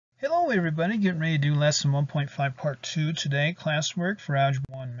Hello everybody, getting ready to do lesson 1.5 part 2 today, classwork for Algebra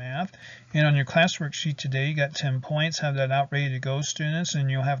 1 Math. And on your classwork sheet today you got 10 points, have that out ready to go students,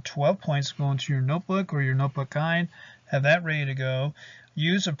 and you'll have 12 points going to your notebook or your notebook guide, have that ready to go.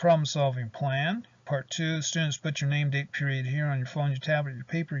 Use a problem solving plan. Part 2, students put your name, date, period here on your phone, your tablet, your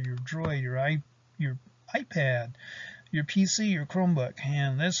paper, your Droid, your iPad, your PC, your Chromebook.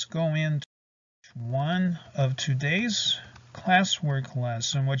 And let's go into one of today's classwork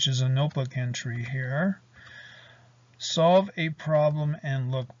lesson, which is a notebook entry here. Solve a problem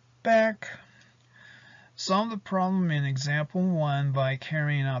and look back. Solve the problem in example 1 by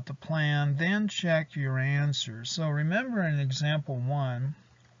carrying out the plan, then check your answer. So remember in example 1,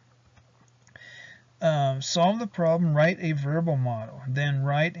 solve the problem, write a verbal model, then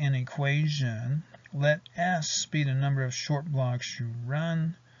write an equation. Let S be the number of short blocks you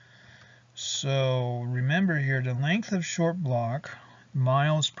run. So remember here, the length of short block,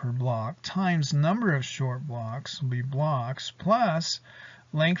 miles per block, times number of short blocks will be blocks, plus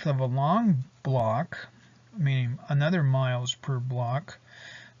length of a long block, meaning another miles per block,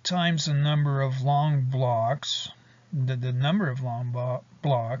 times the number of long blocks, the number of long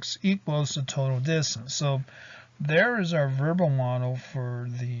blocks equals the total distance. So there is our verbal model for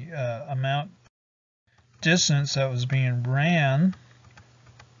the amount distance that was being ran.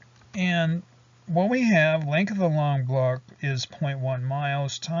 And what we have, length of a long block is 0.1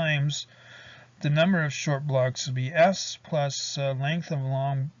 miles times the number of short blocks will be S plus length of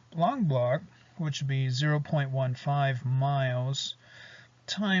a long block, which would be 0.15 miles,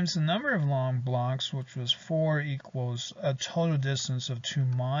 times the number of long blocks, which was 4, equals a total distance of 2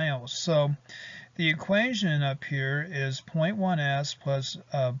 miles. So the equation up here is 0.1S plus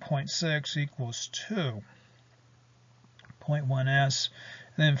 0.6 equals 2. 0.1S,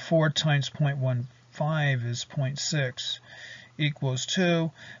 and then 4 times 0.15 is 0.6 equals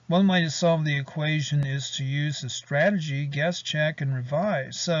 2. One way to solve the equation is to use the strategy guess, check, and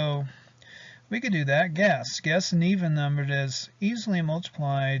revise. So we could do that. Guess an even number that is easily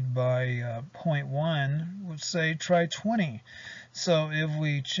multiplied by 0.1. Let's say try 20. So if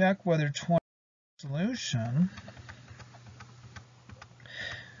we check whether 20 is a solution,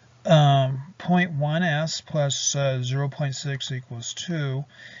 0.1S plus 0.6 equals 2,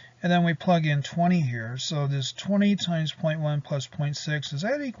 and then we plug in 20 here. So this 20 times 0.1 plus 0.6, is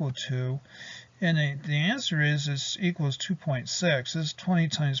that equal to? And the answer is this equals 2.6. This 20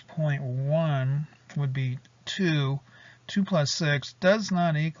 times 0.1 would be 2. 2 plus 6 does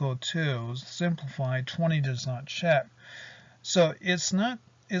not equal 2. Simplified, 20 does not check. So it's not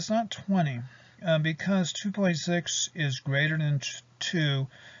 20 because 2.6 is greater than 2.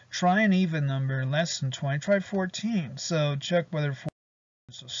 Try an even number less than 20. Try 14. So check whether 14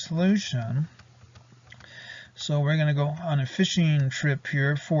 is a solution. So we're going to go on a fishing trip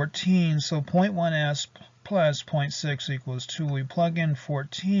here. 14. So 0.1S plus 0.6 equals 2. We plug in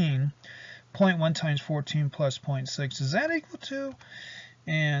 14. 0.1 times 14 plus 0.6. Is that equal to?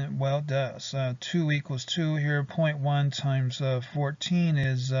 And well, it does. 2 equals 2 here. 0.1 times 14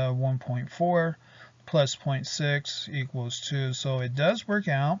 is 1.4. Plus 0.6 equals 2, so it does work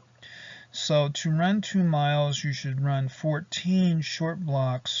out. So to run 2 miles, you should run 14 short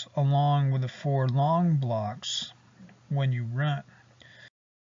blocks along with the 4 long blocks when you run.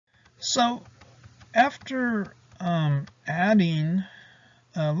 So after adding,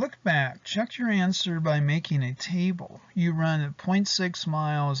 look back, check your answer by making a table. You run at 0.6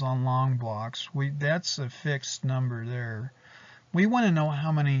 miles on long blocks. That's a fixed number there. We want to know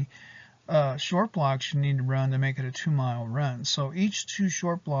how many short blocks you need to run to make it a 2-mile run. So each 2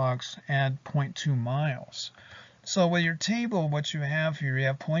 short blocks add 0.2 miles. So with your table, what you have here, you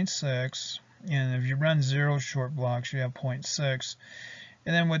have 0.6, and if you run 0 short blocks, you have 0.6.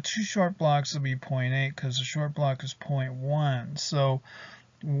 And then with 2 short blocks, it'll be 0.8 because the short block is 0.1. So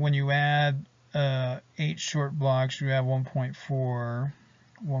when you add 8 short blocks, you have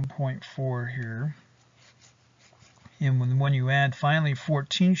 1.4 here. And when you add finally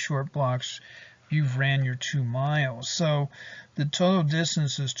 14 short blocks, you've ran your 2 miles. So the total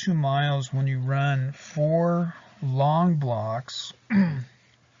distance is 2 miles when you run 4 long blocks,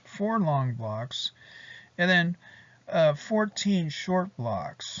 4 long blocks, and then 14 short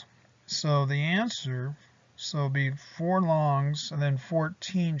blocks. So the answer, will be 4 longs and then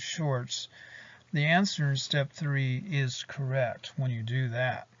 14 shorts. The answer in step 3 is correct when you do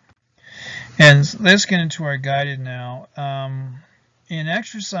that. And let's get into our guided now. In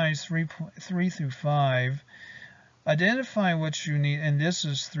exercise 3 through 5, identify what you need, and this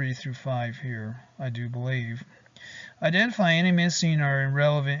is 3 through 5 here, I do believe. Identify any missing or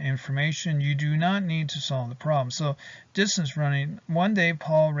irrelevant information. You do not need to solve the problem. So distance running. One day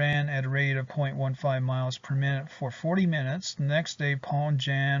Paul ran at a rate of 0.15 miles per minute for 40 minutes. The next day Paul and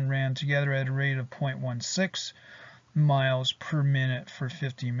Jan ran together at a rate of 0.16 miles per minute for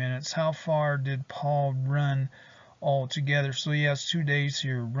 50 minutes. How far did Paul run all together? So he has 2 days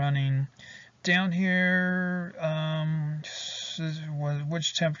here running. Down here,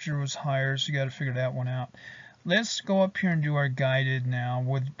 which temperature was higher? So you got to figure that one out. Let's go up here and do our guided now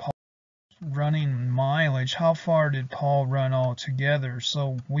with Paul running mileage. How far did Paul run all together?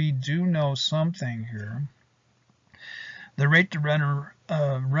 So we do know something here. The rate the runner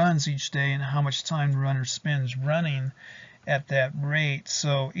runs each day and how much time the runner spends running at that rate.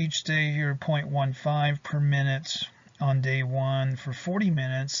 So each day here 0.15 per minute on day 1 for 40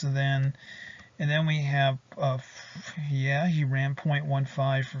 minutes. And then we have, he ran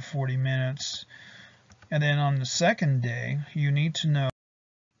 0.15 for 40 minutes. And then on the second day, you need to know.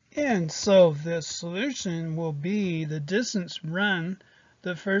 And so the solution will be the distance run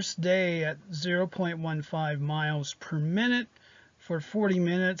the first day at 0.15 miles per minute for 40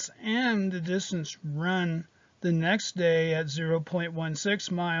 minutes, and the distance run the next day at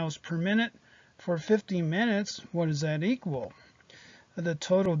 0.16 miles per minute for 50 minutes. What does that equal? The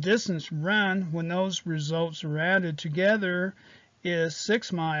total distance run when those results are added together is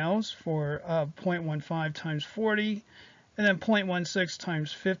 6 miles for 0.15 times 40, and then 0.16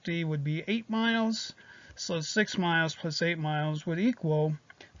 times 50 would be 8 miles. So 6 miles plus 8 miles would equal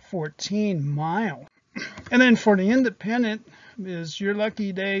 14 miles. And then for the independent is your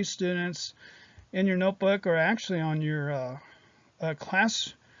lucky day, students, in your notebook or actually on your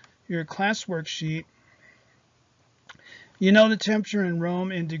class worksheet. You know the temperature in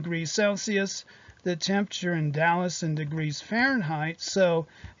Rome in degrees Celsius, the temperature in Dallas in degrees Fahrenheit. So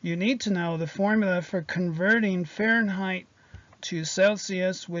you need to know the formula for converting Fahrenheit to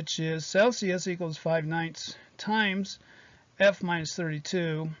Celsius, which is Celsius equals 5/9 times F minus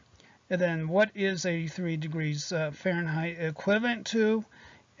 32. And then what is 83 degrees Fahrenheit equivalent to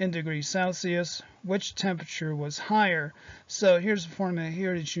in degrees Celsius? Which temperature was higher? So here's the formula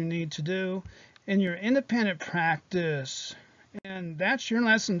here that you need to do in your independent practice. And that's your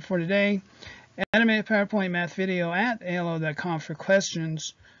lesson for today. Animated PowerPoint math video at ALO.com for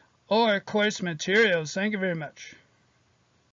questions or course materials. Thank you very much.